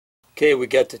Okay, we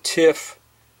got the TIF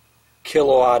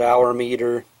Kilowatt Hour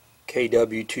meter,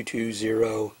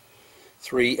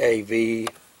 KW220-3AV,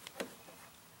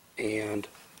 and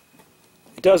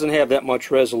it doesn't have that much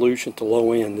resolution to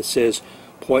low end. This says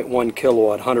 0.1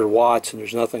 kilowatt, 100 watts, and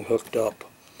there's nothing hooked up.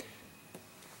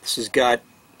 This has got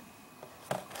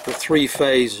the 3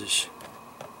 phases.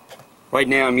 Right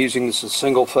now I'm using this as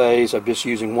single phase. I'm just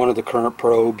using one of the current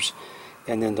probes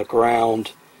and then the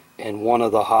ground and one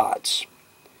of the hots.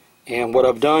 And what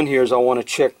I've done here is I want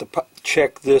to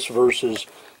check this versus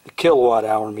the kilowatt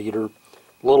hour meter,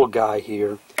 little guy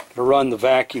here. To run the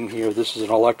vacuum here, this is an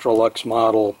Electrolux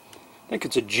model, I think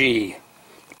it's a G.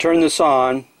 Turn this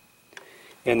on,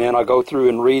 and then I'll go through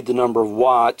and read the number of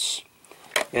watts.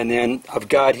 And then I've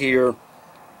got here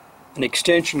an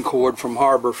extension cord from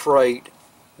Harbor Freight,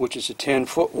 which is a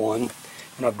 10-foot one.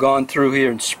 And I've gone through here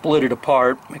and split it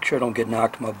apart, make sure I don't get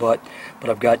knocked in my butt.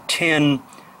 But I've got 10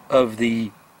 of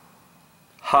the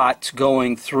hots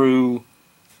going through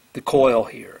the coil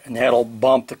here, and that'll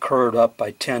bump the current up by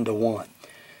 10 to 1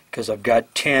 because I've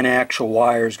got 10 actual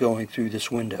wires going through this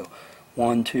window.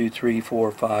 1, 2, 3,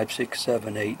 4, 5, 6,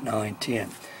 7, 8, 9, 10.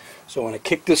 So when I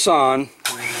kick this on,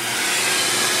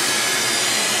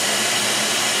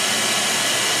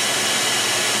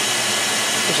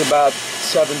 it's about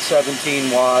 717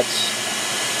 watts.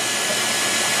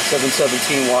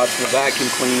 717 watts for the vacuum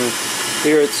cleaner.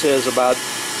 Here it says about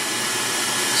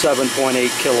 7.8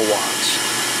 kilowatts.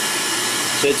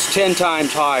 So it's 10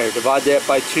 times higher. Divide that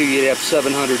by 2, you'd have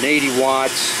 780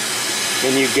 watts.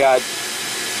 Then you've got,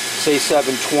 say,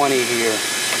 720 here.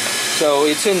 So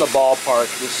it's in the ballpark.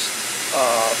 This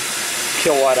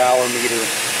kilowatt hour meter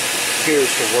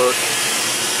appears to work.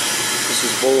 This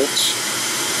is volts.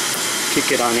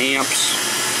 Kick it on amps.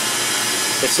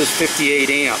 It says 58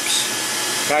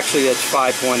 amps. Actually, that's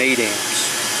 5.8 amps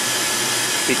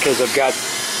because I've got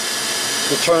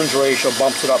the turns ratio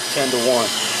bumps it up 10 to 1.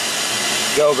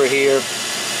 Go over here,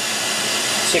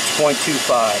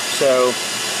 6.25. So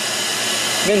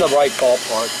I'm in the right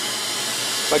ballpark.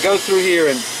 If I go through here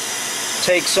and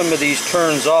take some of these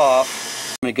turns off,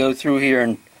 I'm going to go through here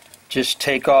and just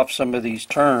take off some of these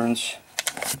turns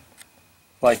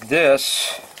like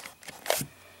this.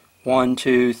 1,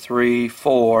 2, 3,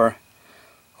 4.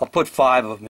 I'll put 5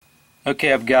 of them.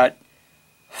 Okay, I've got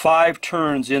 5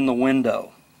 turns in the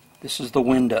window. This is the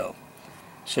window.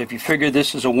 So if you figure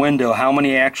this is a window, how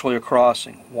many actually are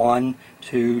crossing? 1,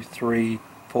 2, 3,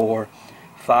 4,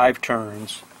 5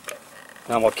 turns.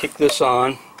 Now we'll kick this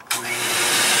on.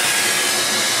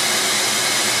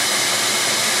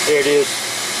 There it is.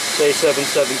 Say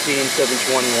 717,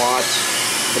 720 watts.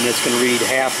 And it's going to read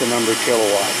half the number of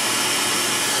kilowatts.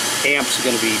 Amps are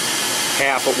going to be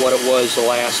half of what it was the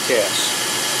last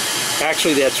test.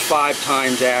 Actually, that's 5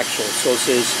 times actual. So it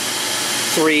says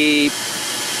 30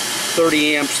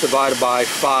 amps divided by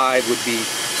 5 would be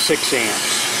 6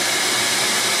 amps.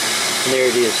 And there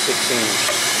it is, 6 amps.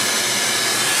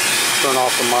 Turn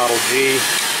off the Model G.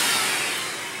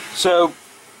 So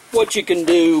what you can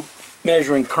do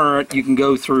measuring current, you can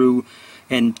go through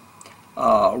and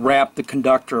wrap the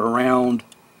conductor around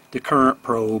the current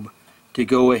probe to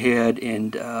go ahead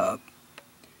and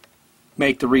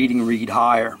make the reading read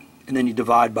higher. And then you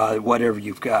divide by whatever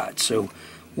you've got. So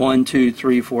 1, 2,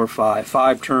 3, 4, 5.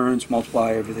 5 turns,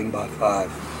 multiply everything by 5.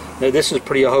 Now this is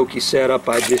pretty a hokey setup.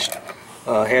 I just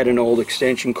had an old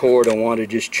extension cord. I wanted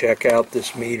to just check out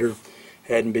this meter.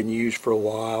 Hadn't been used for a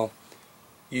while.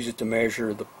 Use it to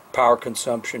measure the power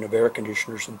consumption of air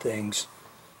conditioners and things.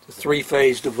 It's a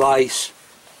 3-phase device.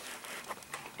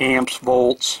 Amps,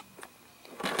 volts.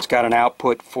 It's got an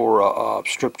output for a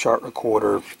strip chart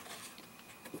recorder.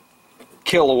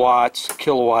 Kilowatts,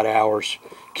 kilowatt hours,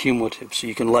 cumulative. So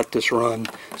you can let this run.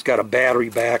 It's got a battery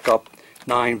backup,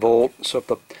 9 volt. So if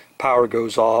the power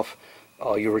goes off,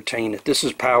 you retain it. This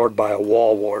is powered by a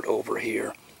wall wart over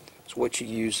here. That's what you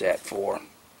use that for.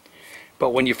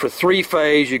 But when you're for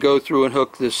 3-phase, you go through and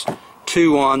hook this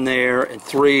 2 on there and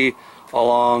 3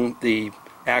 along the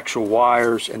actual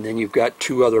wires, and then you've got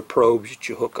 2 other probes that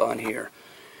you hook on here.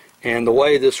 And the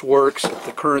way this works, if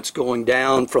the current's going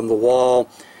down from the wall,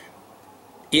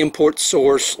 input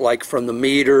source like from the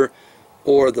meter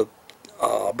or the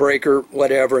breaker,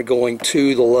 whatever, going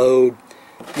to the load,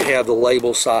 you have the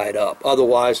label side up.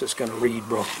 Otherwise it's going to read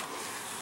broken.